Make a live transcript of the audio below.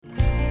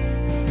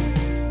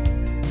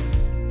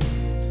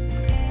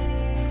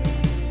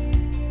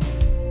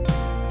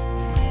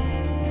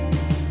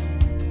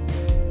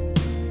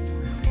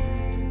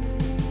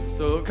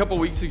a couple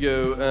weeks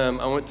ago,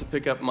 I went to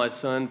pick up my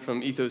son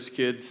from Ethos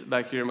Kids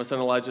back here. My son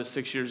Elijah is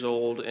 6 years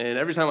old, and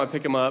every time I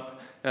pick him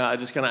up, I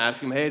just kind of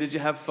ask him, hey, did you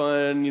have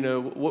fun? You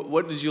know,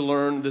 what did you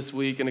learn this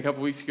week? And a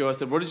couple weeks ago, I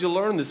said, what did you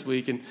learn this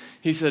week? And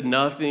he said,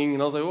 nothing.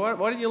 And I was like,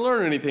 why didn't you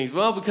learn anything? He said,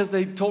 well, because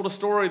they told a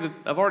story that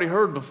I've already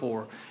heard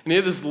before. And he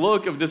had this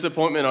look of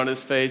disappointment on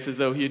his face as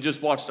though he had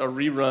just watched a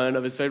rerun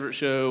of his favorite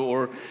show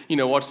or,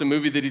 watched a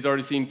movie that he's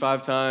already seen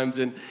 5 times.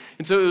 And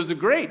so it was a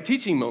great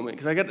teaching moment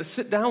because I got to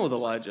sit down with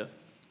Elijah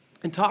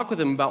and talk with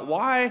him about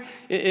why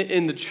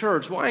in the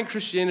church, why in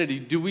Christianity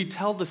do we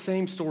tell the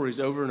same stories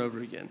over and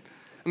over again?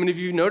 I mean, if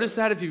you've noticed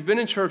that, if you've been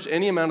in church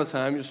any amount of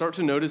time, you'll start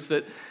to notice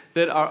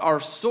that our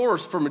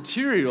source for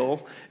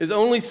material is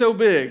only so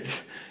big,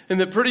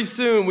 and that pretty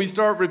soon we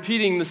start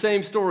repeating the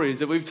same stories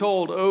that we've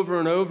told over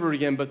and over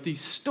again, but these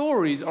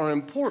stories are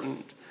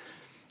important.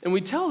 And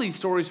we tell these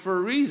stories for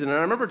a reason. And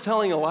I remember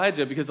telling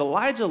Elijah, because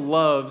Elijah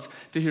loves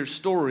to hear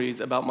stories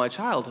about my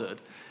childhood.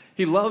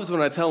 He loves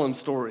when I tell him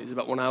stories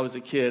about when I was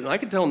a kid. And I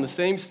can tell him the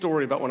same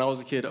story about when I was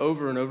a kid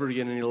over and over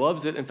again, and he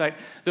loves it. In fact,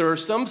 there are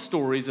some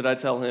stories that I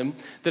tell him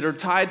that are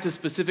tied to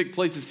specific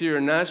places here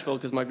in Nashville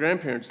because my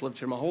grandparents lived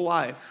here my whole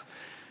life.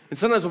 And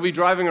sometimes we'll be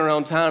driving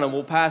around town and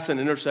we'll pass an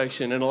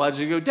intersection, and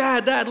Elijah will go,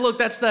 Dad, look,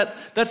 that's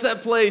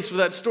that place or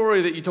that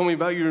story that you told me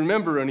about you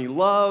remember. And he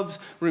loves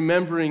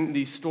remembering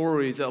these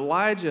stories.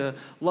 Elijah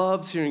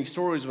loves hearing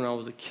stories when I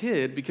was a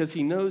kid because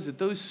he knows that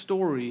those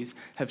stories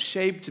have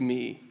shaped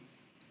me.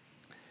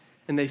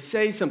 And they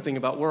say something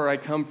about where I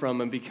come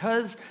from. And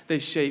because they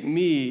shape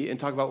me and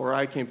talk about where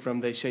I came from,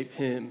 they shape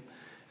him.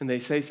 And they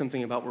say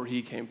something about where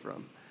he came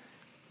from.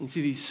 You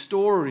see, these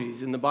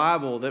stories in the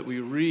Bible that we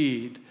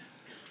read,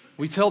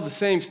 we tell the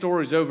same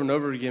stories over and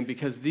over again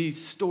because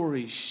these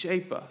stories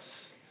shape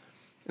us.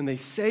 And they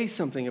say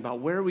something about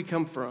where we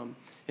come from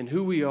and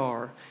who we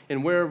are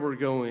and where we're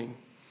going.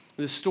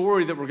 The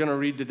story that we're going to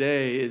read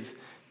today is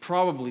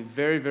probably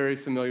very, very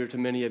familiar to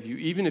many of you.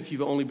 Even if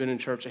you've only been in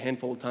church a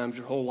handful of times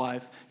your whole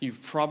life,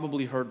 you've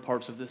probably heard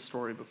parts of this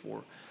story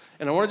before.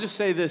 And I want to just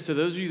say this to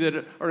those of you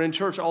that are in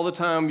church all the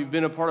time, you've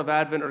been a part of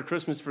Advent or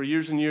Christmas for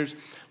years and years,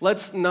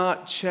 let's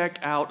not check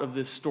out of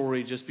this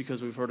story just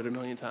because we've heard it a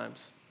million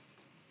times.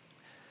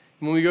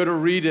 When we go to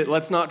read it,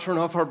 let's not turn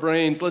off our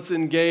brains. Let's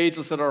engage.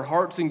 Let's let our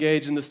hearts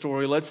engage in the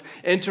story. Let's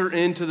enter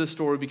into the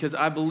story because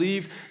I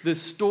believe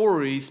this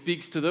story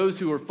speaks to those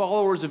who are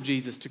followers of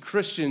Jesus, to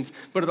Christians,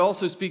 but it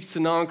also speaks to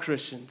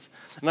non-Christians.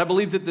 And I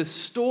believe that this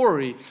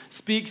story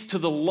speaks to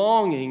the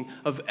longing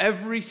of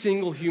every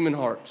single human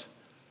heart.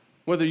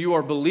 Whether you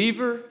are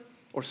believer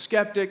or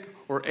skeptic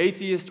or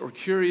atheist or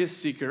curious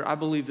seeker, I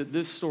believe that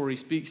this story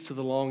speaks to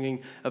the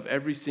longing of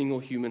every single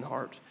human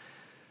heart.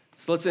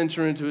 So let's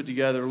enter into it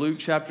together. Luke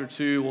chapter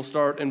 2, we'll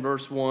start in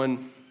verse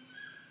 1.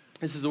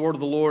 This is the word of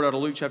the Lord out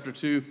of Luke chapter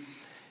 2.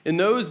 In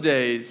those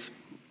days,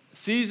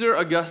 Caesar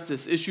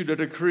Augustus issued a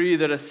decree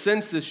that a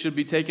census should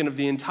be taken of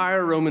the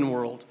entire Roman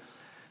world.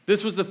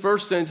 This was the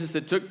first census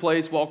that took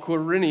place while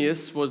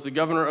Quirinius was the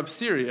governor of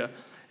Syria,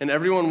 and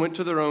everyone went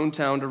to their own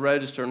town to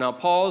register. Now,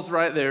 pause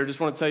right there. Just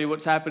want to tell you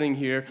what's happening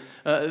here.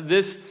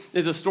 This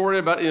is a story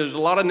about, there's a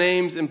lot of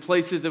names and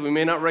places that we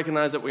may not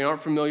recognize, that we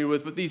aren't familiar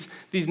with, but these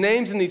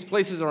names and these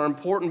places are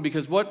important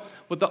because what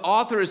the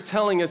author is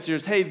telling us here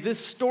is, hey,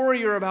 this story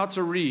you're about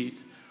to read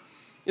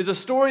is a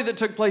story that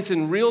took place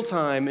in real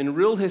time, in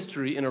real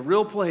history, in a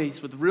real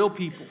place with real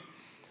people.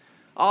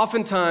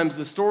 Oftentimes,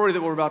 the story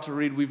that we're about to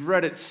read, we've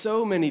read it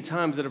so many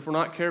times that if we're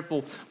not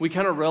careful, we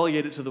kind of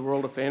relegate it to the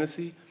world of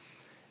fantasy.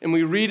 And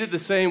we read it the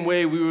same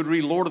way we would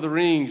read Lord of the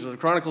Rings or the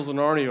Chronicles of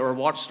Narnia or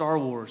watch Star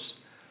Wars.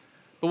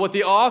 But what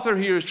the author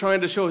here is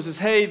trying to show us is,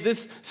 hey,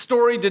 this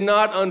story did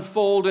not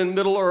unfold in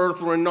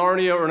Middle-earth or in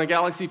Narnia or in a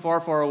galaxy far,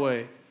 far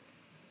away.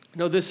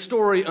 No, this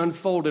story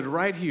unfolded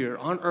right here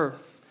on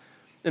Earth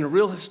in a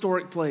real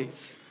historic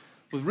place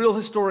with real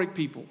historic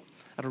people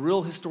at a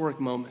real historic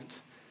moment.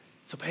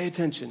 So pay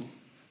attention.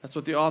 That's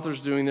what the author's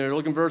doing there.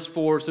 Look in verse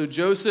 4. So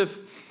Joseph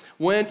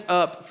went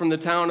up from the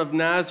town of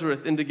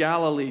Nazareth into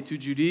Galilee to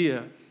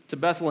Judea, to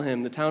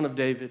Bethlehem, the town of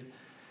David.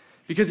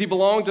 Because he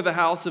belonged to the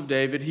house of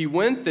David, he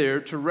went there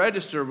to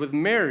register with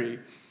Mary,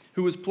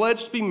 who was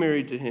pledged to be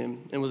married to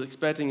him and was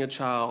expecting a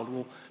child.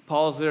 We'll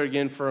pause there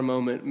again for a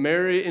moment.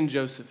 Mary and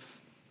Joseph.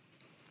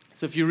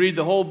 So if you read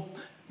the whole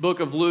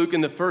book of Luke,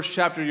 in the first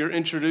chapter, you're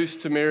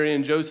introduced to Mary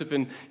and Joseph,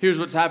 and here's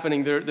what's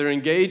happening. They're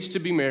engaged to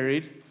be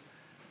married,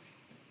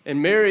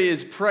 and Mary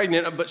is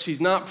pregnant, but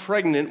she's not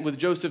pregnant with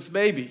Joseph's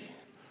baby.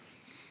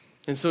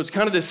 And so it's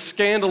kind of this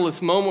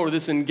scandalous moment where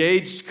this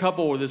engaged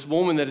couple or this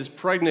woman that is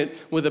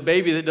pregnant with a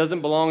baby that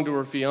doesn't belong to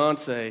her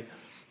fiance.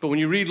 But when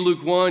you read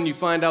Luke 1, you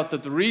find out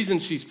that the reason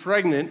she's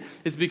pregnant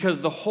is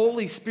because the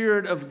Holy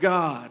Spirit of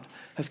God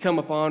has come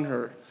upon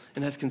her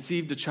and has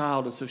conceived a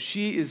child. And so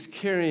she is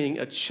carrying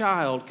a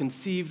child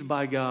conceived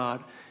by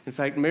God. In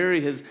fact,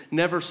 Mary has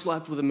never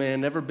slept with a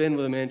man, never been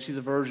with a man. She's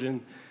a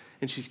virgin,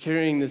 and she's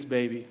carrying this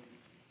baby.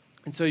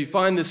 And so you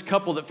find this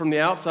couple that from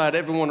the outside,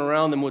 everyone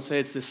around them would say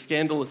it's this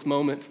scandalous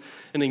moment,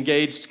 an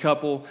engaged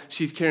couple.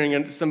 She's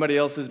carrying somebody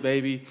else's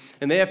baby,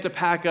 and they have to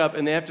pack up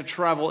and they have to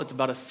travel. It's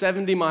about a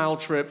 70-mile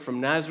trip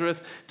from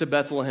Nazareth to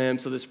Bethlehem.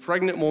 So this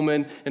pregnant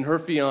woman and her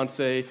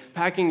fiance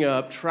packing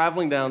up,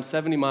 traveling down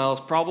 70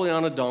 miles, probably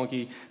on a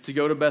donkey, to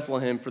go to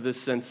Bethlehem for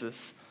this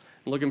census.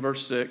 And look in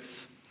verse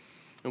 6.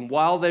 And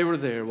while they were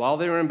there, while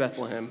they were in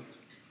Bethlehem,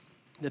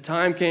 the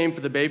time came for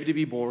the baby to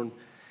be born,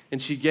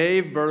 and she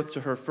gave birth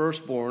to her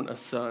firstborn, a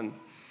son.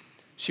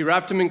 She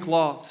wrapped him in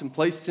cloths and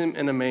placed him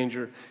in a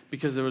manger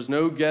because there was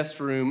no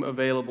guest room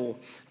available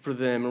for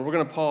them. And we're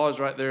going to pause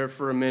right there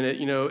for a minute.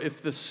 You know,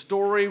 if the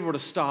story were to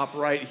stop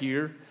right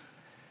here,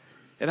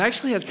 it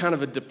actually has kind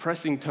of a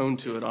depressing tone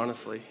to it,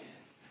 honestly.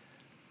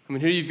 I mean,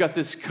 here you've got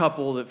this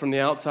couple that from the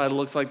outside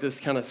looks like this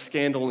kind of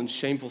scandal and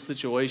shameful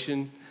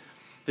situation.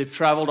 They've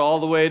traveled all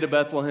the way to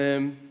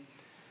Bethlehem.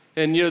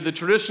 And, you know, the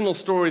traditional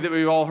story that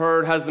we've all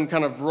heard has them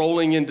kind of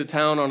rolling into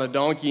town on a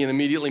donkey and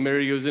immediately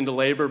Mary goes into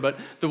labor. But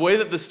the way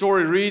that the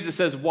story reads, it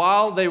says,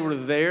 while they were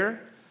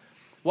there,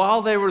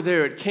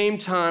 it came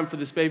time for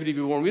this baby to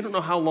be born. We don't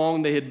know how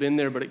long they had been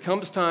there, but it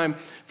comes time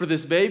for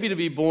this baby to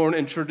be born.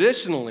 And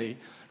traditionally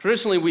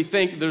we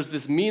think there's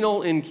this mean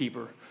old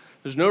innkeeper.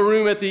 There's no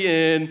room at the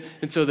inn,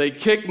 and so they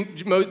kick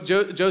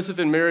Joseph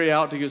and Mary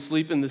out to go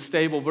sleep in the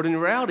stable. But in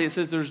reality, it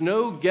says there's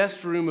no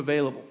guest room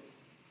available.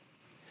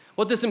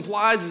 What this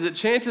implies is that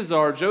chances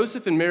are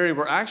Joseph and Mary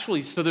were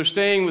actually, so they're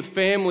staying with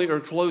family or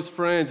close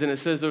friends, and it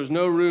says there's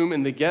no room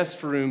in the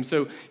guest room.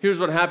 So here's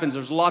what happens.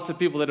 There's lots of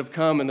people that have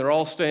come, and they're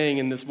all staying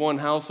in this one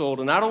household.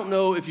 And I don't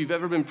know if you've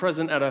ever been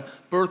present at a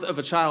birth of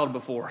a child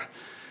before,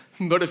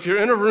 but if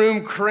you're in a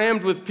room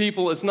crammed with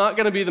people, it's not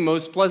going to be the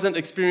most pleasant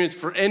experience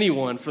for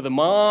anyone, for the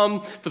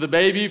mom, for the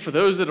baby, for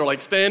those that are like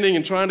standing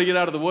and trying to get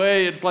out of the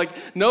way. It's like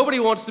nobody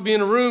wants to be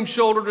in a room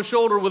shoulder to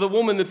shoulder with a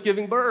woman that's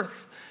giving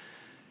birth.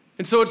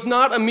 And so it's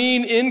not a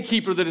mean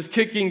innkeeper that is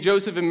kicking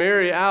Joseph and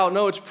Mary out.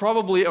 No, it's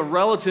probably a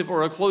relative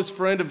or a close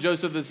friend of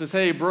Joseph that says,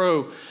 hey,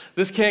 bro,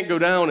 this can't go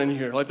down in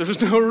here. Like, there's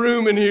no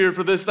room in here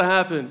for this to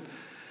happen.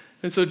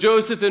 And so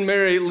Joseph and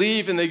Mary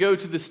leave, and they go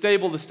to the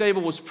stable. The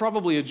stable was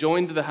probably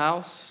adjoined to the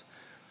house.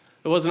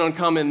 It wasn't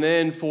uncommon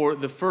then for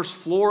the first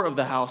floor of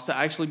the house to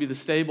actually be the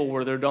stable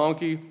where their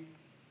donkey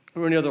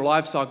or any other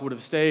livestock would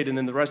have stayed, and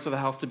then the rest of the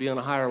house to be on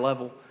a higher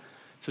level.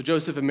 So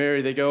Joseph and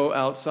Mary, they go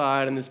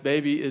outside, and this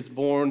baby is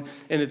born.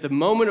 And at the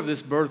moment of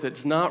this birth,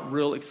 it's not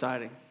real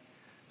exciting.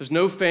 There's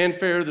no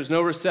fanfare. There's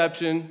no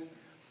reception.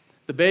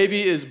 The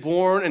baby is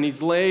born, and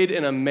he's laid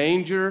in a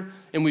manger.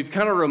 And we've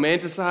kind of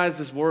romanticized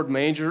this word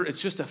manger.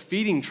 It's just a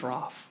feeding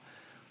trough.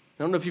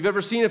 I don't know if you've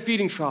ever seen a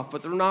feeding trough,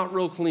 but they're not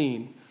real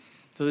clean.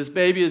 So this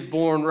baby is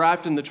born,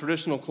 wrapped in the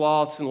traditional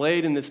cloths, and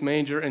laid in this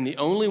manger. And the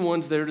only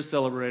ones there to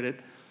celebrate it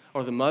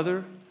are the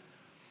mother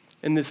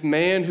and this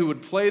man who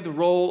would play the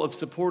role of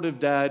supportive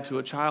dad to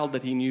a child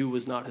that he knew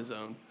was not his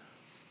own.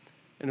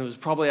 And it was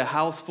probably a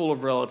house full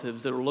of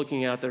relatives that were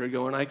looking out there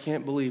going, I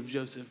can't believe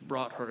Joseph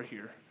brought her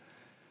here,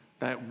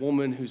 that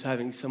woman who's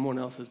having someone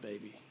else's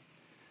baby.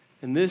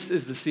 And this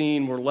is the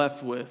scene we're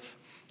left with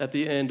at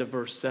the end of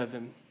verse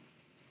 7.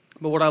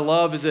 But what I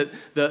love is that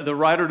the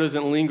writer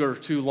doesn't linger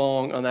too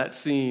long on that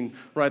scene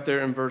right there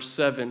in verse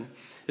 7.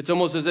 It's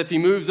almost as if he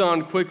moves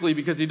on quickly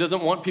because he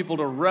doesn't want people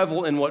to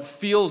revel in what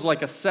feels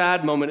like a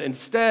sad moment.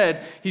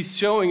 Instead, he's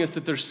showing us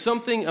that there's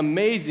something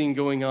amazing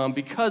going on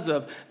because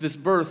of this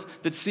birth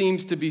that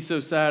seems to be so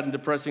sad and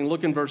depressing.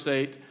 Look in verse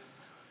 8.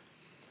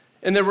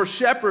 And there were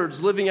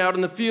shepherds living out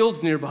in the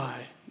fields nearby,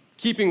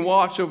 keeping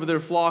watch over their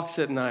flocks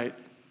at night.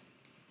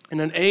 And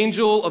an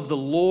angel of the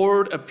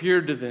Lord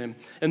appeared to them,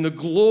 and the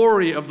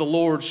glory of the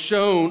Lord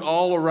shone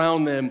all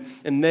around them,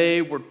 and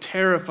they were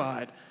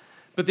terrified.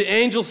 But the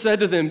angel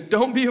said to them,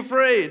 don't be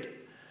afraid.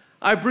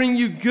 I bring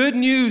you good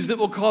news that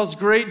will cause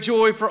great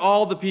joy for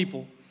all the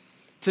people.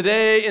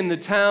 Today in the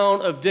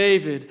town of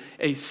David,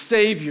 a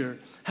Savior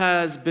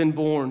has been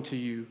born to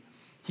you.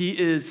 He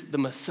is the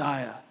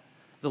Messiah,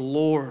 the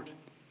Lord.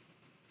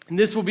 And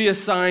this will be a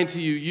sign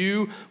to you.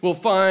 You will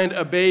find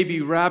a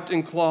baby wrapped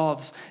in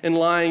cloths and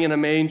lying in a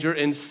manger.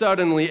 And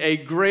suddenly a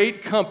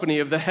great company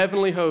of the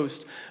heavenly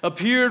host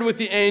appeared with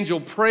the angel,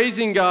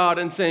 praising God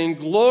and saying,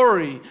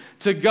 glory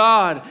to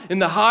God in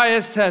the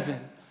highest heaven,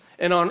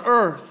 and on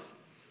earth,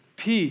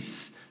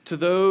 peace to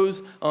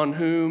those on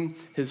whom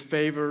his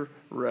favor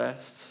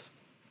rests.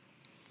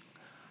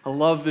 I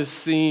love this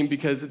scene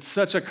because it's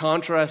such a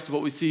contrast to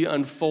what we see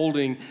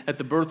unfolding at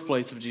the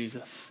birthplace of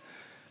Jesus.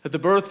 At the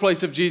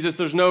birthplace of Jesus,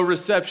 there's no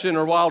reception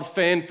or wild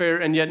fanfare,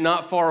 and yet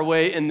not far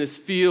away in this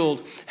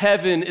field,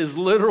 heaven is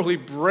literally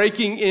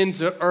breaking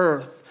into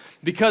earth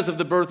because of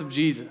the birth of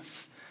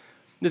Jesus.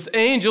 This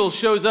angel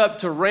shows up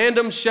to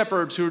random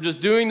shepherds who are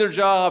just doing their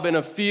job in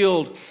a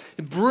field.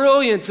 The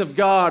brilliance of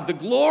God, the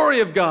glory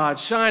of God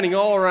shining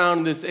all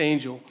around this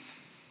angel.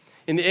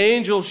 And the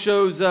angel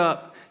shows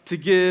up to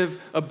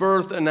give a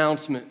birth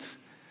announcement.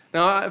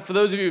 Now, for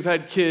those of you who've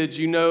had kids,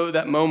 you know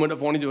that moment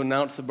of wanting to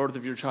announce the birth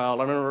of your child.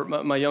 I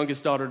remember my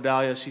youngest daughter,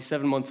 Dahlia, she's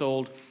 7 months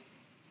old.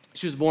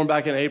 She was born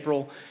back in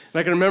April. And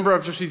I can remember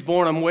after she's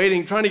born, I'm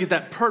waiting, trying to get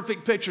that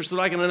perfect picture so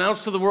that I can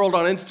announce to the world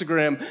on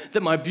Instagram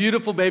that my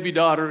beautiful baby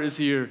daughter is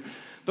here.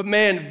 But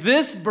man,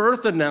 this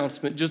birth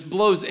announcement just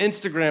blows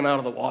Instagram out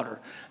of the water.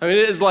 I mean,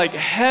 it is like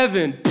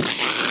heaven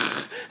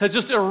has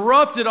just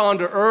erupted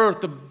onto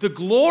earth. The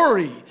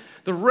glory,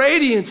 the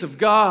radiance of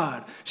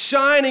God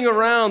shining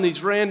around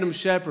these random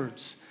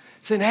shepherds,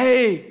 saying,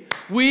 hey,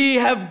 we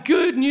have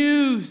good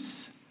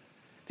news.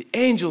 The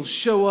angels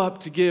show up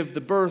to give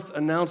the birth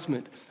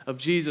announcement of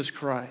Jesus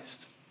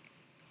Christ.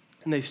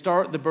 And they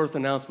start the birth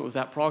announcement with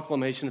that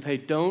proclamation of, hey,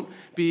 don't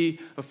be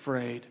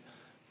afraid.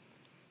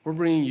 We're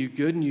bringing you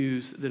good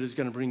news that is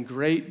going to bring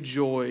great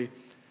joy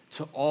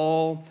to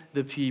all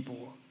the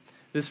people.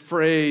 This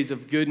phrase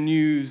of good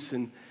news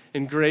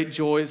and great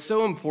joy is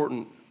so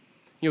important.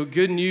 You know,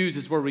 good news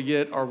is where we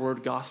get our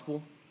word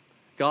gospel.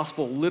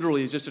 Gospel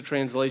literally is just a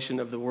translation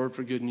of the word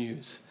for good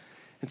news.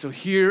 And so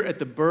here at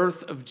the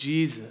birth of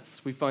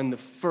Jesus, we find the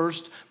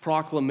first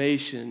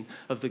proclamation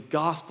of the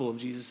gospel of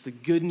Jesus, the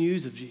good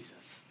news of Jesus.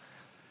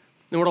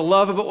 And what I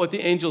love about what the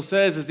angel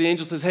says is the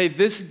angel says, hey,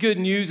 this good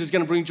news is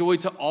going to bring joy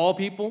to all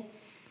people.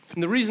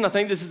 And the reason I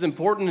think this is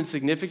important and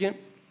significant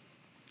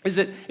is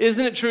that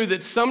isn't it true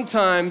that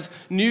sometimes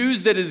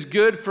news that is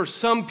good for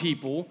some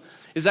people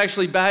is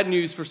actually bad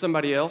news for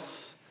somebody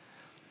else?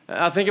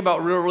 I think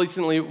about real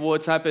recently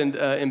what's happened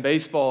in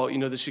baseball. You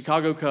know, the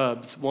Chicago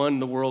Cubs won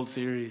the World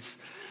Series.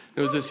 It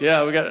was this,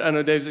 I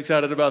know Dave's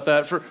excited about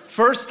that. For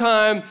first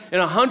time in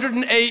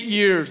 108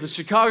 years, the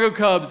Chicago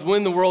Cubs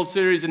win the World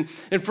Series. And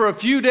for a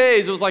few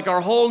days, it was like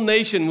our whole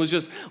nation was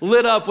just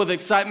lit up with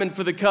excitement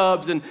for the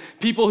Cubs. And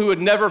people who had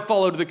never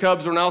followed the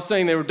Cubs were now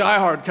saying they were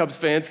diehard Cubs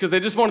fans because they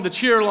just wanted to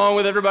cheer along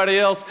with everybody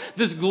else.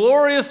 This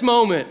glorious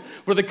moment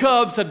where the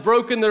Cubs had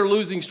broken their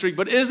losing streak.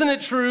 But isn't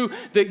it true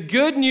that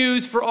good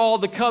news for all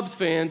the Cubs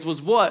fans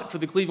was what for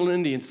the Cleveland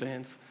Indians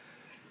fans?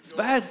 It was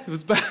bad. It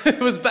was bad. It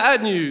was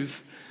bad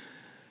news.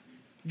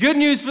 Good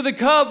news for the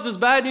Cubs is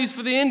bad news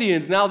for the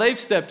Indians. Now they've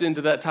stepped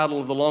into that title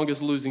of the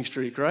longest losing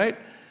streak, right?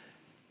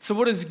 So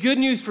what is good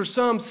news for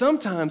some,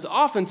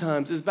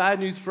 oftentimes, is bad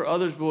news for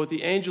others. But what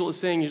the angel is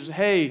saying is,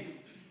 hey,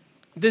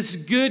 this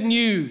good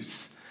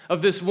news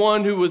of this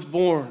one who was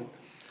born,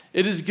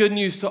 it is good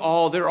news to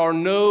all. There are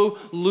no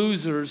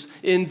losers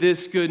in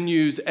this good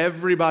news.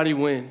 Everybody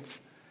wins.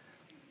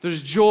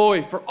 There's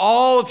joy for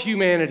all of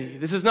humanity.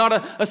 This is not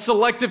a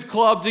selective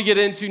club to get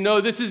into. No,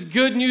 this is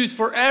good news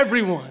for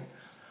everyone.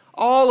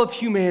 All of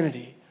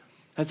humanity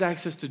has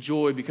access to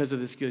joy because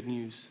of this good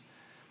news.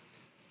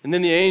 And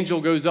then the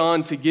angel goes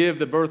on to give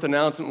the birth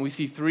announcement. We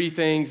see three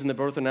things in the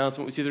birth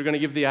announcement. We see they're going to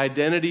give the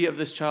identity of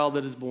this child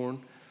that is born.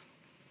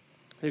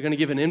 They're going to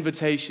give an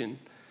invitation.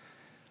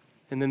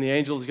 And then the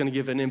angel is going to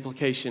give an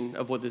implication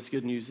of what this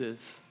good news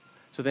is.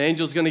 So the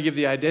angel is going to give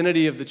the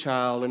identity of the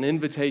child, an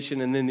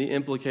invitation, and then the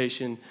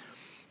implication.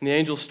 And the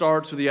angel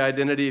starts with the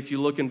identity. If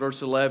you look in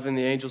verse 11,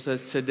 the angel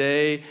says,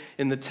 today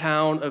in the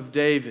town of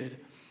David,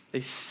 a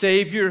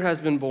Savior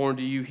has been born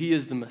to you. He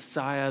is the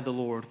Messiah, the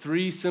Lord.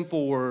 Three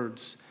simple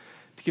words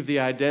to give the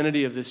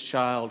identity of this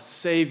child: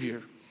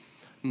 Savior,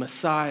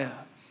 Messiah,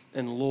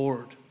 and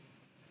Lord.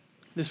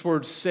 This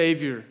word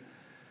Savior,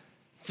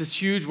 it's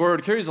this huge word.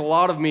 It carries a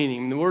lot of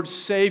meaning. The word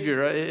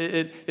Savior,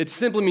 it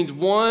simply means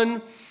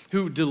one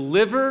who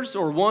delivers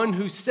or one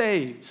who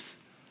saves.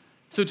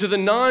 So to the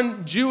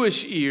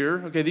non-Jewish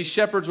ear, okay, these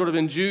shepherds would have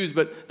been Jews,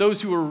 but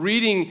those who were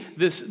reading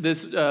this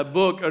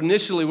book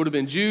initially would have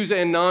been Jews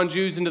and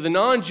non-Jews. And to the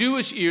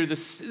non-Jewish ear,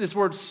 this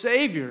word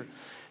Savior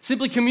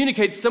simply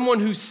communicates someone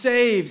who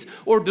saves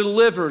or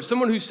delivers,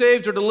 someone who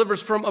saves or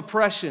delivers from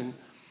oppression,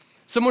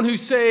 someone who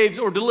saves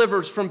or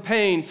delivers from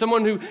pain,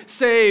 someone who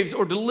saves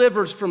or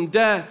delivers from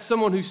death,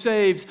 someone who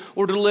saves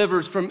or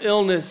delivers from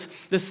illness.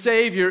 The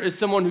Savior is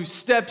someone who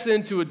steps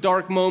into a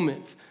dark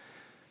moment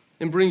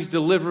and brings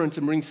deliverance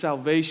and brings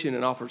salvation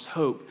and offers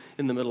hope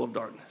in the middle of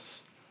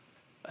darkness.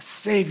 A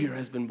Savior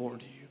has been born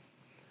to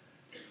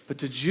you. But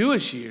to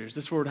Jewish ears,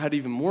 this word had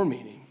even more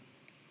meaning.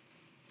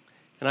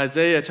 In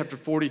Isaiah chapter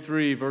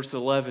 43, verse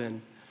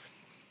 11,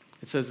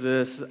 it says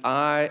this: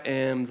 I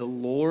am the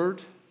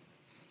Lord,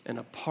 and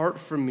apart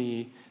from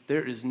me,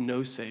 there is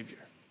no Savior.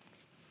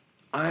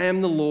 I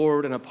am the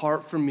Lord, and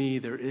apart from me,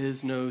 there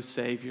is no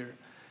Savior.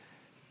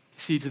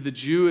 See, to the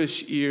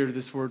Jewish ear,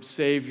 this word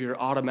Savior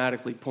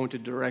automatically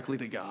pointed directly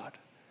to God.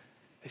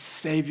 A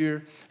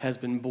Savior has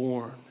been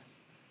born,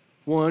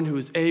 one who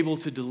is able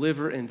to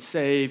deliver and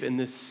save, and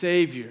this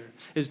Savior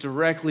is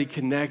directly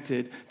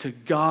connected to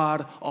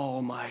God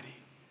Almighty.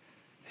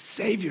 A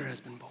Savior has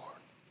been born.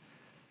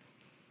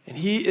 And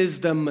he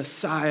is the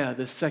Messiah,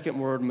 the second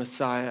word,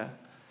 Messiah.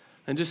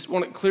 And just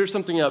want to clear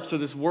something up. So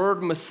this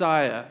word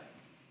Messiah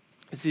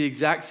is the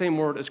exact same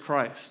word as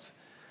Christ.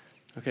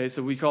 Okay,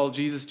 so we call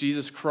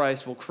Jesus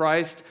Christ. Well,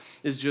 Christ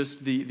is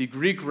just the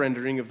Greek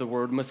rendering of the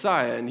word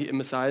Messiah, and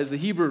Messiah is the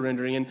Hebrew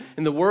rendering,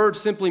 and the word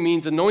simply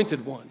means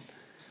anointed one.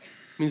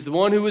 It means the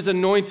one who is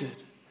anointed.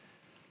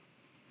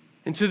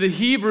 And to the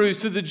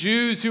Hebrews, to the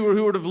Jews who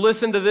would have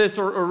listened to this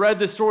or read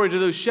this story, to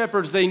those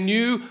shepherds, they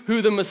knew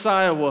who the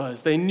Messiah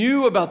was. They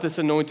knew about this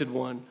anointed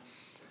one.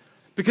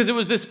 Because it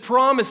was this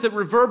promise that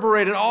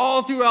reverberated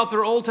all throughout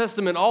their Old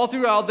Testament, all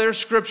throughout their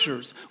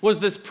scriptures, was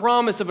this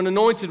promise of an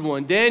anointed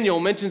one. Daniel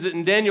mentions it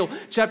in Daniel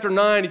chapter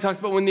 9. He talks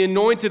about when the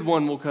anointed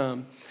one will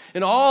come.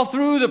 And all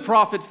through the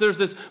prophets, there's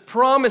this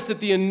promise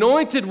that the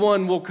anointed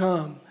one will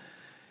come.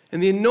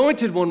 And the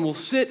anointed one will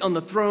sit on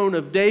the throne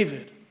of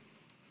David,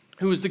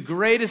 who was the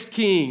greatest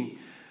king.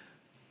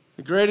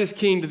 The greatest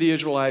king to the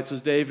Israelites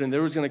was David, and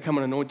there was going to come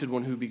an anointed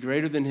one who would be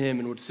greater than him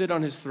and would sit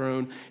on his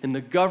throne, and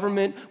the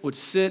government would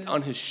sit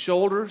on his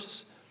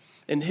shoulders,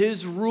 and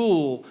his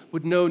rule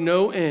would know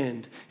no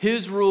end.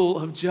 His rule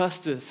of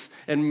justice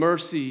and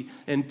mercy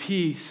and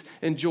peace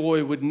and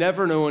joy would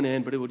never know an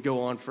end, but it would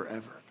go on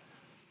forever.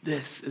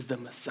 This is the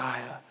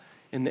Messiah.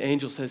 And the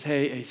angel says,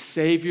 hey, a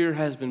Savior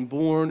has been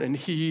born, and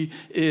he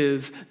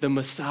is the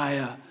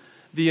Messiah,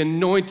 the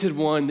anointed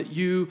one that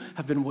you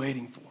have been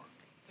waiting for.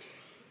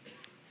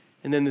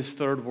 And then this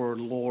third word,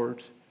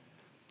 Lord.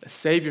 A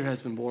Savior has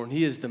been born.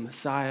 He is the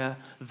Messiah,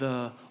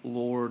 the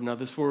Lord. Now,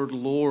 this word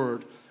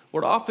Lord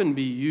would often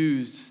be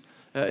used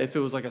if it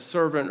was like a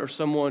servant or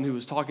someone who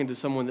was talking to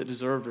someone that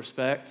deserved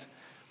respect,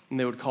 and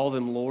they would call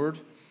them Lord.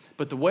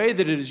 But the way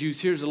that it is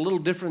used here is a little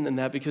different than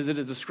that because it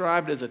is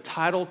described as a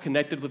title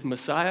connected with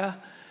Messiah.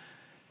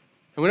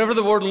 And whenever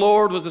the word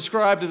Lord was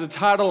described as a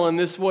title in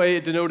this way,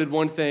 it denoted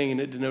one thing, and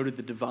it denoted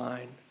the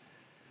divine.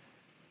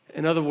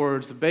 In other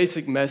words, the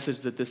basic message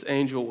that this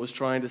angel was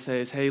trying to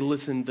say is, hey,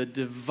 listen, the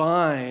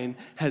divine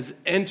has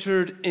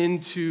entered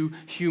into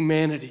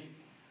humanity.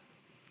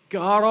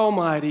 God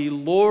Almighty,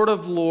 Lord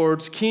of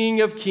lords,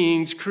 King of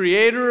kings,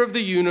 creator of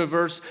the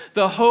universe,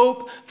 the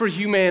hope for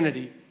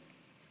humanity,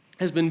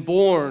 has been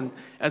born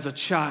as a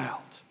child.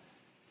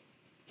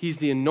 He's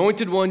the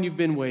anointed one you've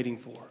been waiting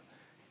for,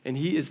 and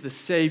he is the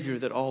Savior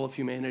that all of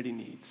humanity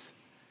needs.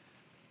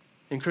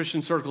 In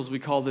Christian circles, we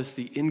call this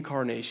the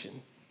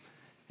incarnation.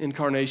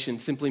 Incarnation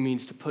simply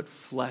means to put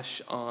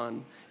flesh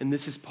on. And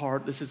this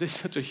is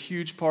such a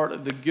huge part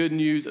of the good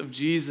news of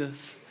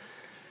Jesus.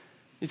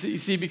 You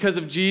see, because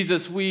of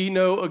Jesus, we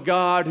know a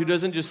God who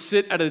doesn't just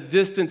sit at a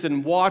distance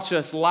and watch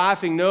us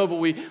laughing. No, but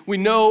we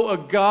know a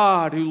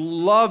God who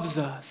loves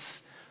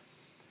us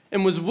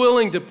and was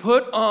willing to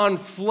put on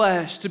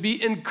flesh, to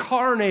be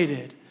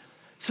incarnated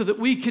so that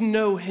we can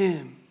know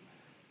him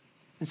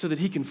and so that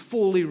he can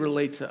fully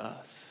relate to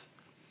us.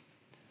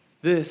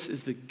 This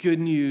is the good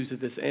news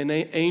that this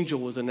angel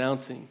was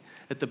announcing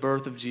at the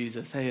birth of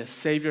Jesus. Hey, a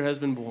Savior has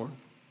been born.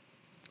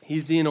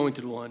 He's the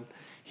anointed one.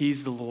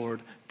 He's the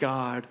Lord.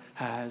 God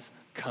has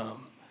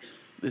come.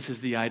 This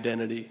is the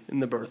identity in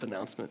the birth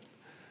announcement.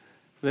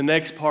 The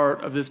next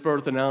part of this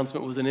birth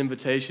announcement was an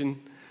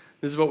invitation.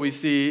 This is what we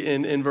see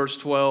in verse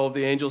 12.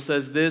 The angel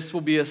says, this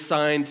will be a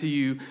sign to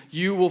you.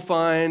 You will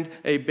find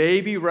a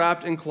baby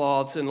wrapped in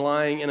cloths and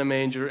lying in a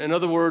manger. In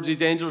other words,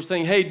 these angels are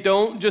saying, hey,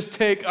 don't just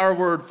take our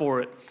word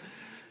for it.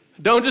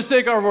 Don't just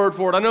take our word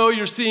for it. I know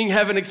you're seeing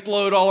heaven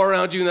explode all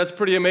around you, and that's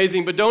pretty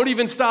amazing, but don't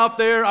even stop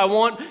there. I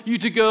want you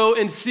to go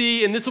and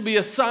see, and this will be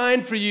a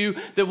sign for you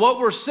that what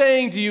we're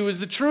saying to you is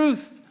the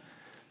truth.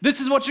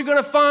 This is what you're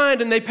going to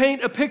find, and they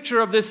paint a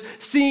picture of this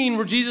scene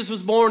where Jesus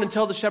was born and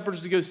tell the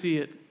shepherds to go see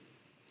it.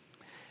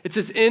 It's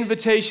this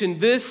invitation.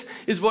 This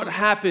is what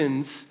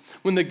happens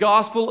when the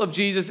gospel of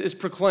Jesus is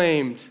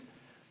proclaimed.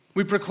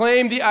 We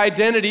proclaim the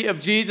identity of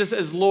Jesus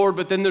as Lord,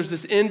 but then there's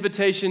this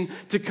invitation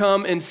to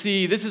come and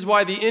see. This is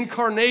why the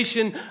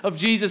incarnation of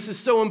Jesus is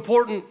so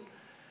important,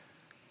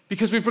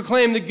 because we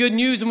proclaim the good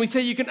news and we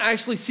say you can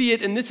actually see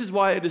it, and this is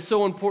why it is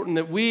so important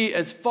that we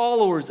as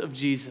followers of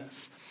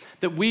Jesus,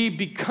 that we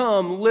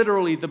become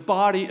literally the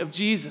body of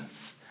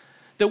Jesus,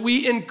 that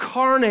we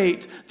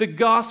incarnate the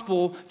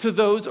gospel to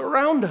those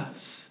around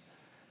us.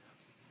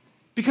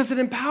 Because it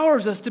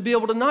empowers us to be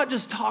able to not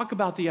just talk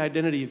about the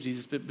identity of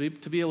Jesus, but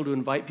to be able to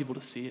invite people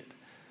to see it.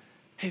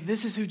 Hey,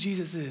 this is who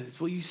Jesus is.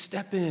 Will you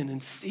step in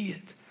and see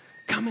it?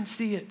 Come and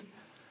see it.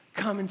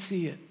 Come and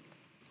see it.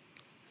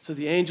 So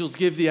the angels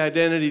give the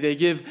identity, they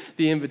give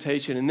the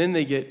invitation, and then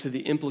they get to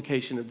the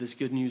implication of this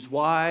good news.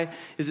 Why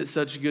is it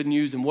such good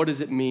news, and what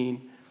does it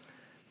mean?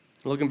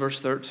 Look in verse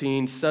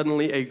 13.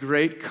 Suddenly a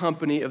great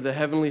company of the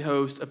heavenly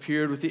host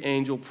appeared with the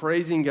angel,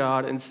 praising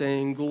God and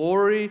saying,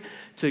 glory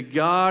to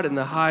God in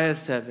the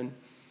highest heaven,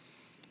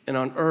 and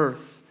on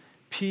earth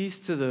peace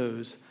to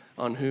those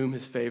on whom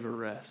his favor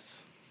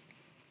rests.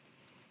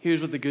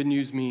 Here's what the good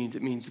news means.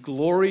 It means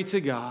glory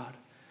to God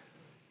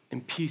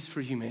and peace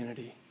for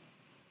humanity.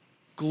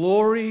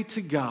 Glory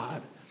to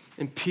God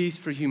and peace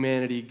for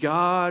humanity.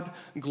 God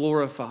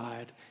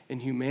glorified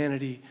and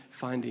humanity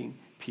finding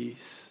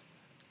peace.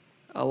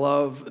 I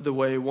love the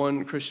way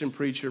one Christian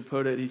preacher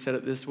put it. He said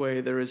it this way: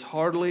 there is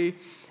hardly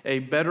a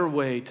better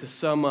way to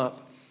sum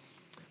up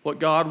what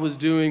God was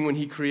doing when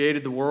he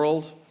created the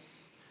world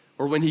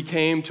or when he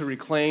came to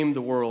reclaim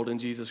the world in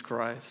Jesus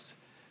Christ.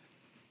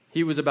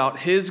 He was about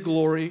his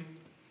glory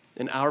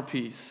and our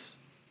peace,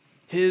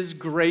 his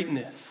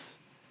greatness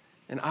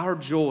and our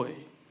joy,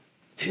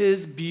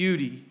 his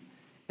beauty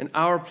and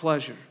our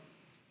pleasure.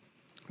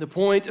 The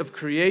point of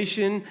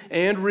creation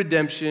and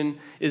redemption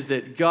is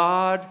that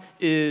God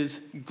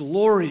is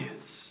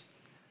glorious.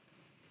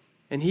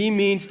 And he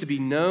means to be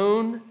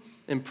known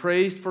and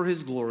praised for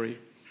his glory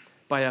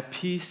by a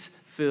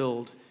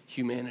peace-filled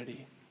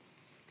humanity.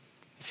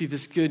 See,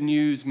 this good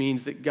news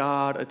means that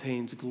God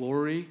attains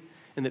glory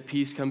and that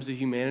peace comes to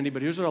humanity.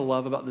 But here's what I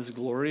love about this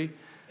glory.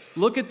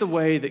 Look at the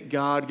way that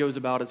God goes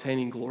about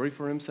attaining glory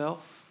for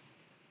himself.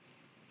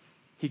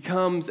 He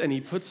comes and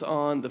he puts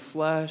on the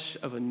flesh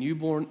of a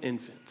newborn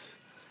infant,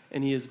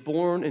 and he is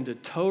born into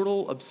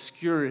total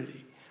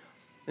obscurity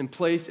and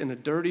placed in a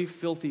dirty,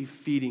 filthy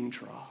feeding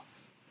trough.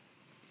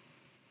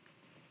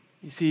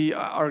 You see,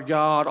 our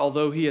God,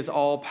 although he has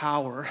all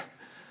power,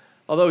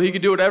 although he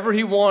could do whatever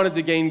he wanted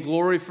to gain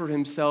glory for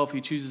himself, he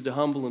chooses to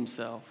humble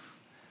himself.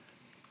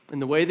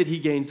 And the way that he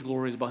gains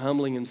glory is by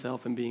humbling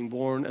himself and being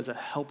born as a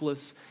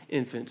helpless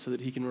infant so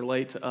that he can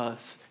relate to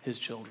us, his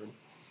children.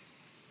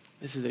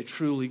 This is a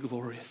truly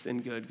glorious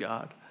and good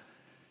God.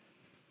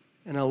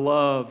 And I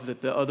love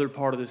that the other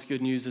part of this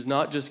good news is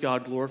not just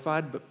God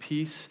glorified, but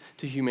peace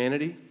to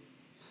humanity.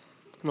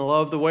 And I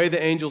love the way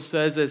the angel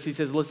says this. He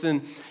says,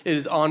 listen, it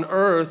is on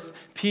earth,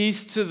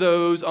 peace to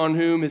those on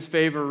whom his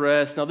favor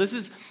rests. Now, this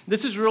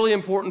is really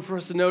important for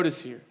us to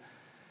notice here.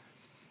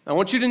 I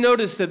want you to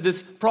notice that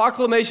this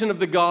proclamation of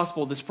the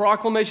gospel, this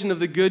proclamation of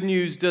the good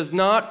news does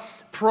not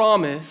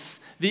promise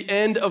the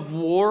end of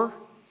war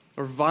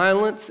or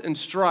violence and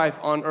strife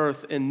on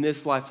earth in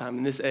this lifetime,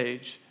 in this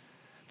age.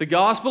 The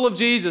gospel of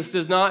Jesus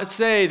does not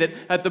say that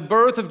at the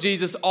birth of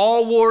Jesus,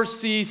 all wars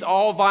cease,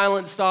 all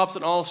violence stops,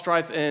 and all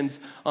strife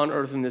ends on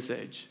earth in this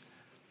age.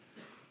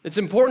 It's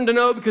important to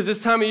know because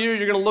this time of year,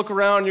 you're going to look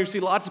around and you're going to see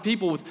lots of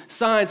people with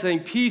signs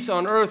saying peace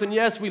on earth. And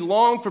yes, we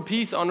long for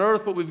peace on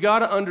earth, but we've got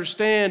to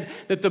understand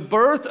that the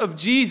birth of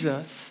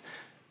Jesus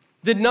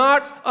did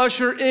not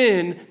usher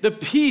in the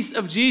peace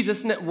of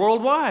Jesus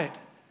worldwide.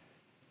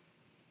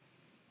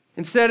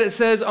 Instead, it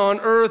says, on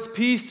earth,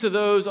 peace to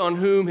those on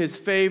whom his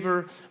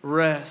favor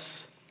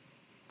rests.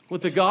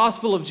 What the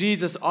gospel of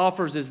Jesus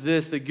offers is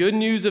this. The good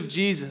news of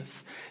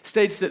Jesus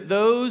states that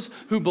those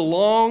who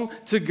belong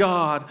to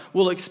God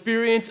will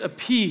experience a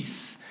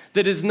peace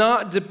that is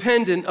not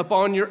dependent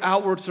upon your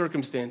outward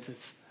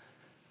circumstances.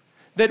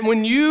 That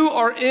when you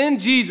are in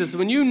Jesus,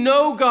 when you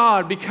know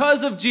God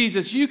because of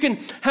Jesus, you can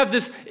have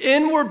this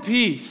inward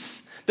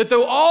peace that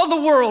though all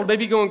the world may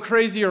be going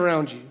crazy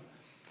around you,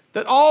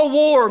 that all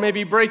war may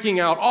be breaking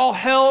out, all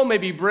hell may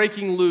be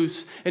breaking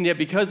loose, and yet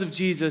because of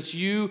Jesus,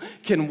 you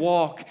can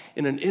walk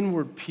in an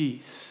inward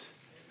peace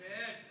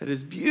that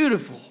is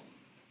beautiful.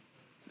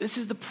 This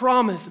is the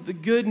promise of the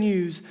good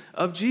news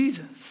of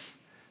Jesus.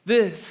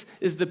 This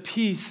is the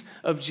peace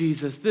of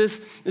Jesus.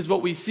 This is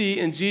what we see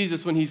in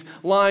Jesus when he's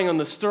lying on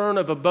the stern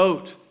of a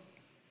boat.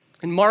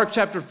 In Mark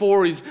chapter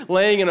 4, he's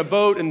laying in a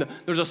boat and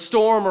there's a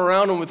storm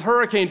around him with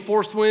hurricane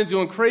force winds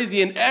going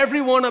crazy, and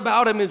everyone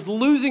about him is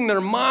losing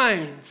their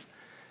minds.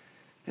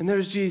 And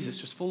there's Jesus,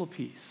 just full of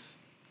peace.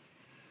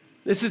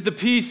 This is the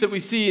peace that we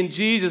see in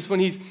Jesus when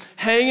he's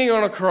hanging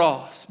on a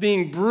cross,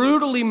 being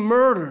brutally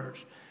murdered.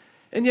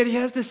 And yet he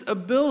has this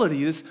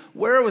ability, this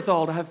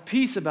wherewithal to have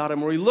peace about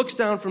him, where he looks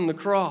down from the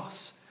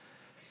cross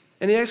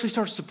and he actually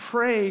starts to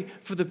pray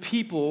for the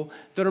people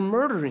that are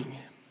murdering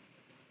him.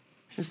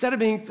 Instead of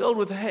being filled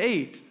with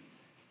hate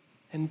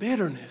and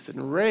bitterness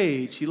and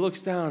rage, he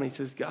looks down and he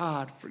says,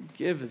 God,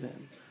 forgive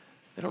them.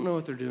 They don't know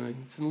what they're doing.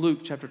 It's in Luke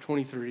chapter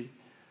 23.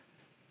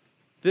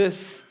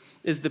 This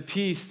is the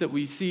peace that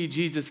we see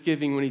Jesus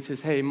giving when he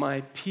says, hey,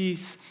 my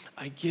peace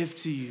I give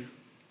to you.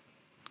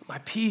 My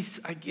peace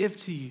I give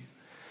to you.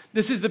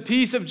 This is the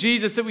peace of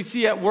Jesus that we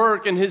see at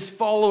work in his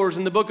followers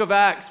in the book of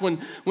Acts when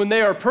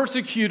they are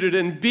persecuted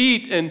and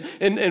beat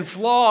and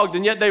flogged,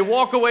 and yet they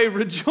walk away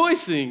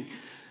rejoicing.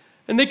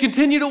 And they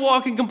continue to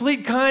walk in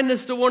complete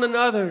kindness to one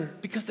another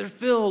because they're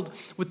filled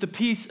with the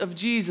peace of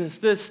Jesus.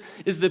 This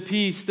is the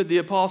peace that the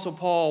Apostle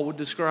Paul would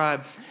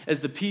describe as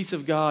the peace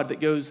of God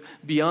that goes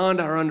beyond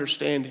our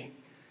understanding,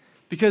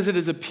 because it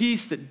is a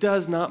peace that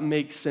does not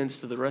make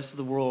sense to the rest of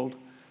the world.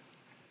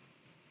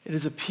 It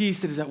is a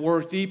peace that is at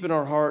work deep in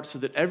our hearts so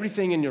that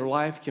everything in your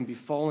life can be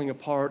falling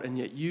apart and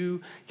yet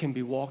you can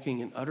be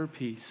walking in utter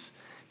peace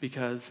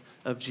because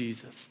of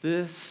Jesus.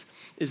 This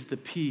is the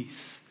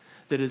peace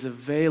that is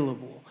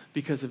available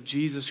because of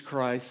Jesus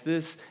Christ.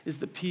 This is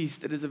the peace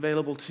that is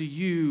available to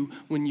you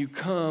when you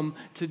come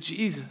to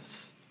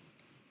Jesus.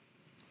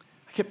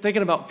 I kept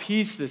thinking about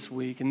peace this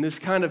week and this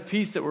kind of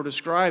peace that we're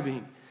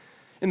describing.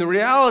 And the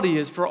reality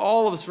is, for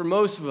all of us, for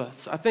most of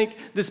us, I think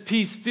this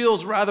peace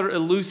feels rather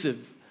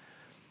elusive.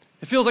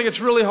 It feels like it's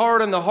really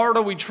hard, and the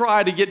harder we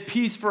try to get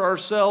peace for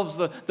ourselves,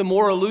 the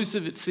more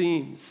elusive it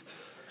seems.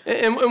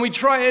 And we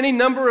try any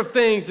number of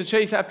things to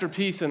chase after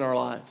peace in our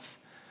lives.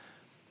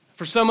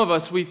 For some of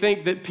us, we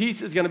think that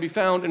peace is going to be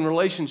found in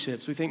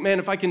relationships. We think, man,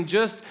 if I can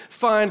just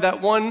find that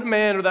one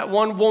man or that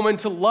one woman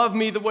to love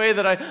me the way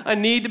that I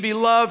need to be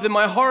loved, then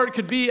my heart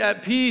could be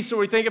at peace. Or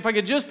we think if I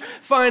could just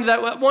find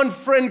that one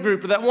friend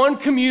group or that one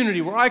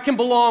community where I can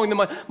belong,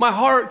 then my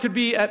heart could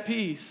be at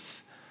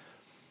peace.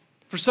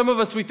 For some of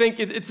us, we think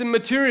it's in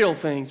material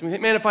things. We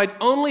think, man, if I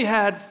only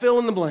had fill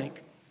in the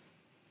blank,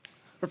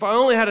 Or if I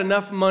only had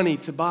enough money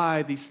to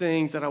buy these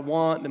things that I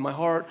want, then my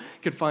heart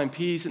could find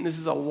peace. And this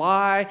is a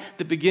lie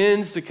that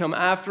begins to come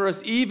after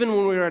us even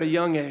when we're at a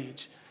young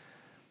age.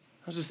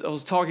 I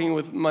was talking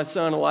with my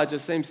son, Elijah,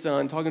 same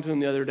son, talking to him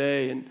the other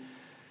day, and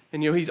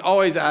he's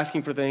always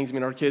asking for things. I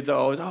mean, our kids are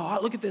always,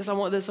 look at this, I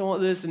want this, I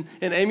want this. And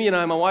Amy and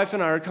I, my wife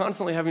and I, are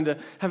constantly having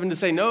to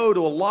say no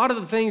to a lot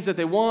of the things that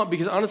they want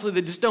because honestly,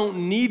 they just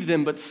don't need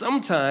them. But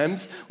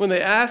sometimes when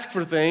they ask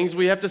for things,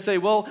 we have to say,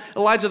 well,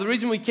 Elijah, the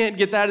reason we can't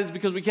get that is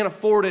because we can't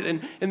afford it.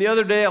 And the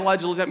other day,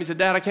 Elijah looked at me and said,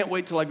 Dad, I can't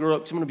wait till I grow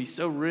up because I'm going to be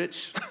so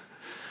rich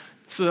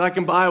so that I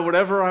can buy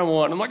whatever I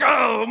want. I'm like,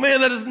 oh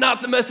man, that is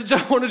not the message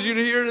I wanted you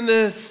to hear in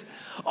this.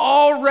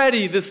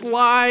 Already, this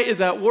lie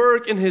is at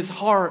work in his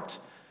heart.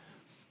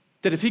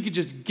 That if he could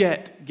just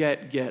get,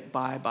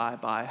 buy,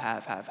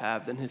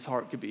 have, then his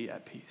heart could be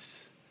at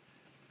peace.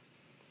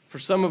 For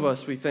some of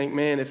us, we think,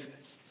 man,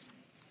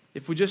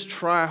 if we just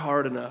try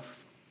hard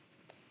enough,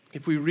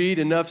 if we read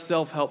enough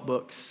self-help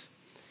books,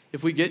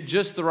 if we get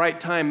just the right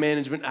time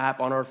management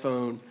app on our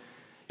phone,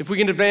 if we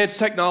can advance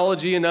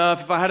technology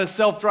enough, if I had a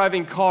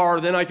self-driving car,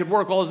 then I could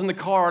work while I was in the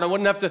car and I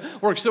wouldn't have to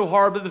work so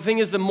hard. But the thing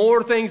is, the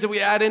more things that we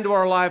add into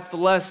our life, the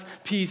less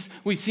peace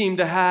we seem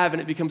to have, and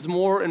it becomes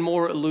more and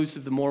more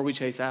elusive the more we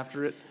chase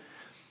after it.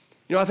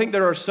 You know, I think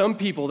there are some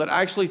people that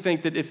actually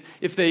think that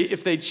if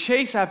they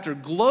chase after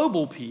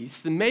global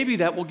peace, then maybe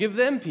that will give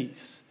them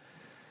peace.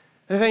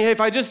 They think, hey,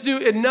 if I just do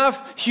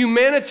enough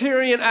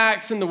humanitarian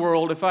acts in the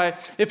world, if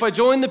I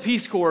join the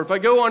Peace Corps, if I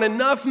go on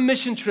enough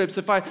mission trips,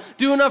 if I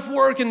do enough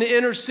work in the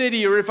inner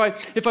city, or if I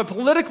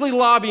politically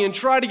lobby and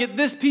try to get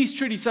this peace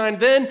treaty signed,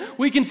 then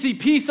we can see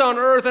peace on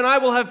earth and I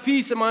will have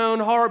peace in my own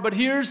heart. But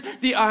here's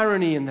the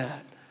irony in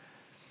that,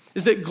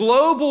 is that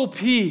global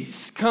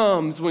peace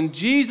comes when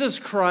Jesus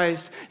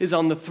Christ is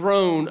on the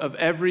throne of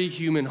every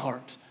human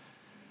heart.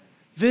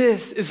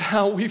 This is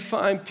how we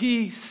find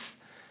peace.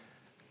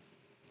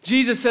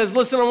 Jesus says,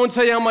 listen, I want to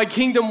tell you how my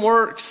kingdom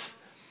works.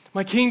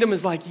 My kingdom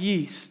is like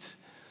yeast.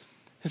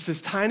 It's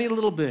this tiny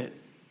little bit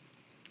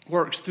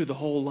works through the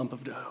whole lump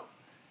of dough.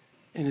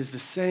 And is the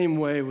same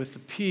way with the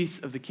peace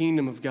of the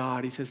kingdom of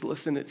God. He says,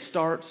 listen, it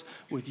starts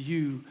with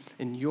you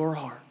and your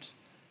heart.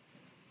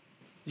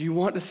 You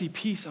want to see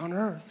peace on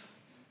earth?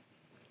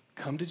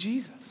 Come to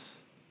Jesus.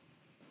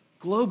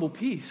 Global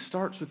peace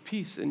starts with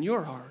peace in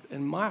your heart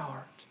and my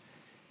heart.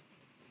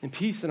 And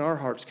peace in our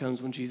hearts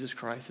comes when Jesus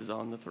Christ is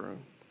on the throne.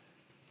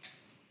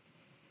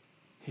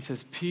 He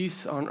says,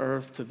 peace on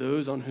earth to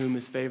those on whom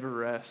his favor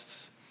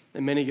rests.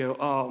 And many go,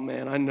 oh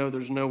man, I know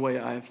there's no way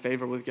I have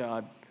favor with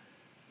God.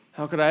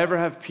 How could I ever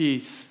have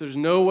peace? There's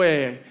no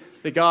way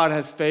that God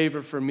has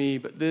favor for me.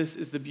 But this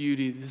is the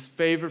beauty. This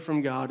favor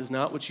from God is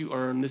not what you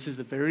earn. This is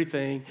the very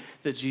thing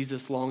that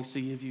Jesus longs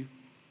to give you.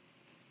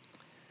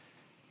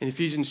 In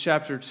Ephesians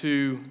chapter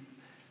 2,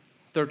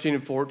 13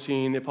 and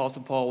 14, the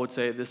Apostle Paul would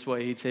say it this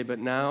way. He'd say, but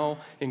now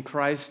in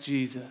Christ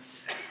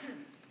Jesus,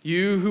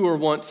 you who were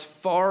once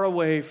far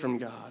away from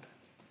God,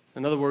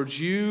 in other words,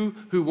 you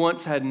who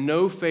once had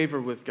no favor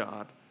with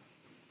God,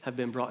 have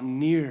been brought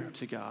near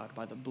to God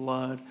by the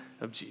blood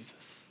of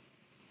Jesus.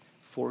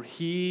 For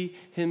he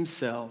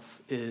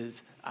himself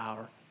is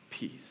our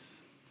peace.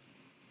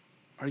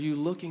 Are you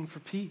looking for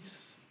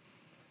peace?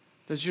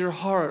 Does your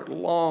heart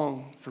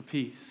long for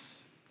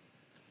peace?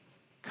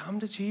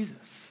 Come to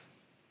Jesus.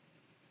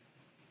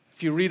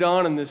 If you read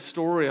on in this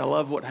story, I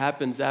love what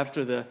happens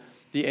after the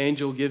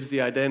angel gives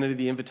the identity,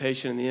 the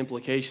invitation, and the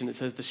implication. It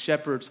says the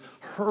shepherds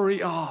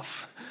hurry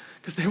off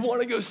because they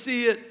want to go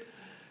see it.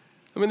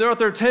 I mean, they're out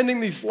there tending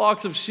these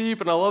flocks of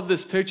sheep, and I love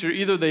this picture.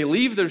 Either they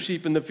leave their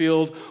sheep in the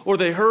field, or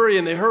they hurry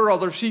and they herd all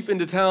their sheep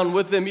into town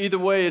with them. Either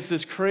way, it's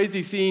this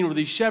crazy scene where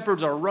these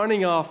shepherds are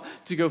running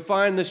off to go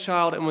find this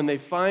child, and when they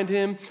find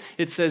him,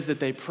 it says that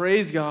they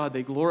praise God,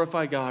 they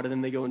glorify God, and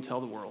then they go and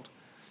tell the world.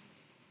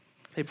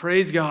 They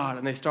praise God,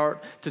 and they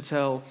start to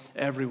tell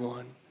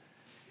everyone.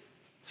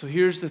 So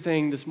here's the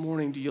thing this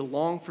morning. Do you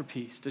long for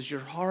peace? Does your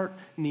heart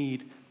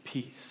need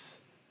peace?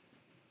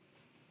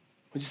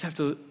 We just have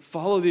to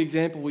follow the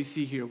example we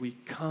see here. We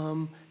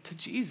come to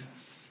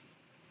Jesus.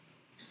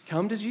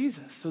 Come to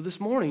Jesus. So this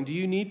morning, do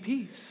you need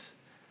peace?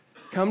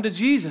 Come to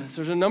Jesus.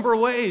 There's a number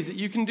of ways that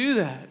you can do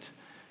that.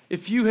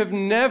 If you have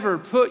never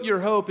put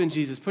your hope in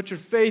Jesus, put your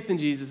faith in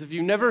Jesus, if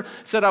you've never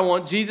said, I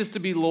want Jesus to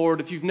be Lord,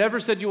 if you've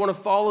never said you want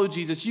to follow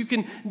Jesus, you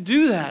can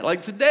do that.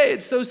 Like today,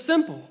 it's so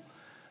simple.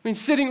 I mean,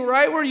 sitting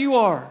right where you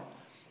are,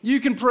 you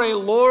can pray,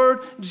 Lord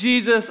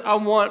Jesus, I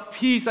want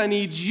peace. I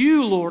need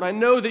you, Lord. I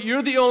know that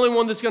you're the only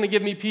one that's going to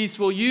give me peace.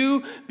 Will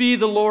you be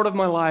the Lord of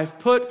my life?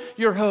 Put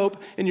your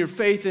hope and your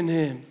faith in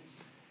him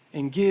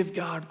and give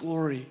God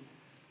glory.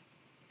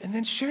 And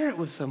then share it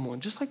with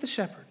someone, just like the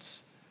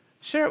shepherds.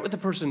 Share it with the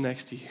person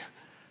next to you.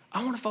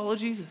 I want to follow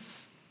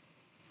Jesus.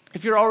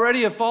 If you're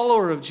already a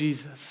follower of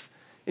Jesus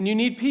and you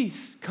need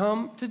peace,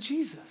 come to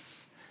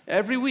Jesus.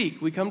 Every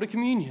week we come to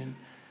communion.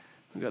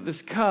 We've got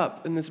this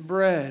cup and this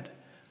bread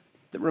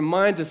that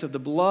reminds us of the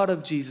blood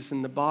of Jesus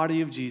and the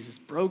body of Jesus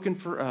broken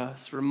for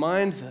us,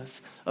 reminds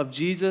us of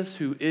Jesus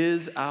who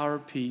is our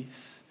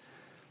peace.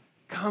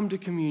 come to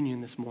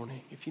communion this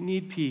morning. If you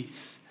need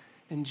peace,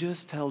 and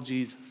just tell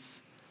Jesus.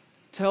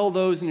 Tell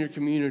those in your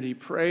community,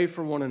 pray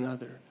for one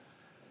another.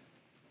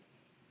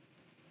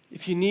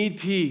 If you need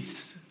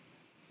peace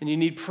and you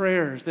need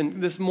prayers,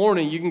 then this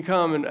morning you can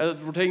come, and as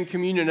we're taking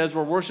communion, as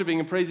we're worshiping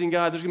and praising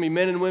God, there's going to be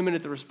men and women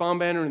at the Respond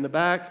banner in the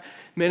back,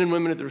 men and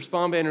women at the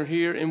Respond banner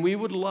here, and we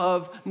would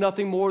love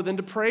nothing more than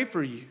to pray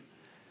for you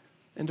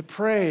and to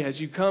pray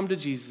as you come to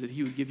Jesus that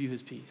he would give you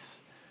his peace.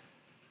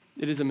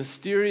 It is a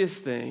mysterious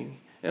thing,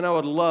 and I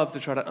would love to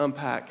try to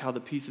unpack how the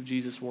peace of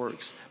Jesus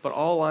works, but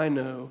all I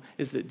know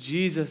is that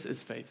Jesus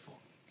is faithful,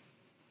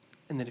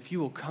 and that if you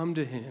will come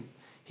to him,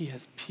 he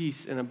has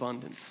peace in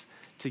abundance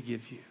to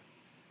give you.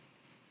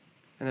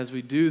 And as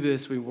we do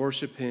this, we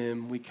worship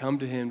him, we come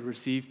to him to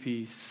receive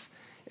peace,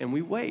 and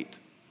we wait.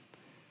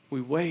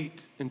 We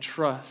wait and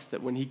trust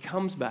that when he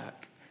comes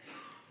back,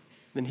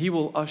 then he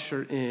will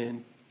usher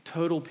in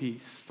total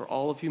peace for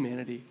all of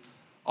humanity.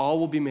 All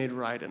will be made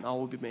right, and all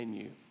will be made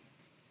new.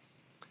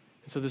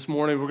 And so this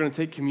morning, we're going to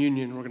take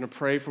communion. We're going to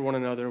pray for one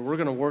another. We're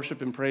going to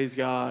worship and praise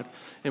God.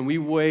 And we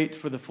wait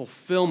for the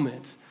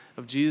fulfillment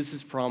of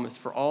Jesus' promise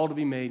for all to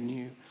be made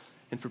new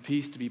and for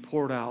peace to be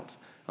poured out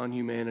on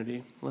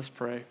humanity. Let's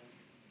pray.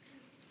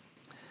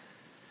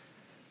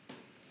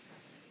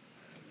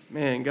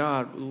 Man,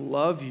 God, we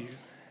love you.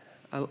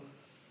 I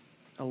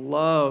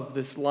love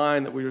this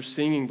line that we were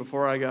singing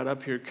before I got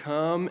up here.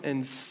 Come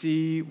and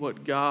see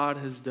what God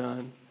has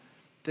done.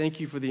 Thank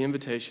you for the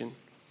invitation.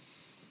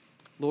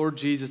 Lord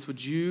Jesus,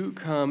 would you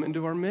come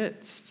into our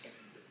midst,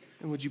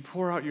 and would you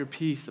pour out your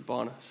peace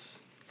upon us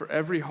for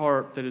every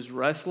heart that is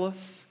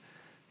restless,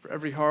 for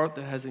every heart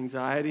that has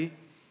anxiety,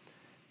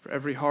 for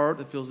every heart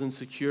that feels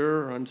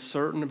insecure or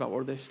uncertain about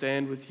where they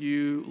stand with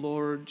you.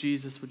 Lord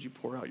Jesus, would you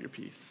pour out your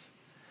peace?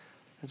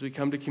 As we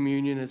come to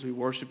communion, as we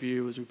worship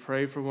you, as we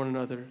pray for one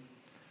another,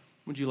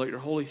 would you let your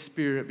Holy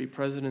Spirit be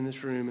present in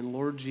this room? And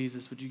Lord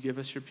Jesus, would you give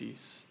us your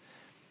peace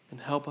and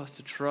help us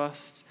to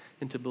trust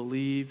and to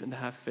believe and to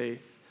have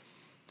faith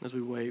as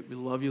we wait. We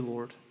love you,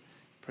 Lord.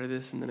 Pray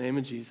this in the name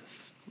of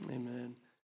Jesus. Amen.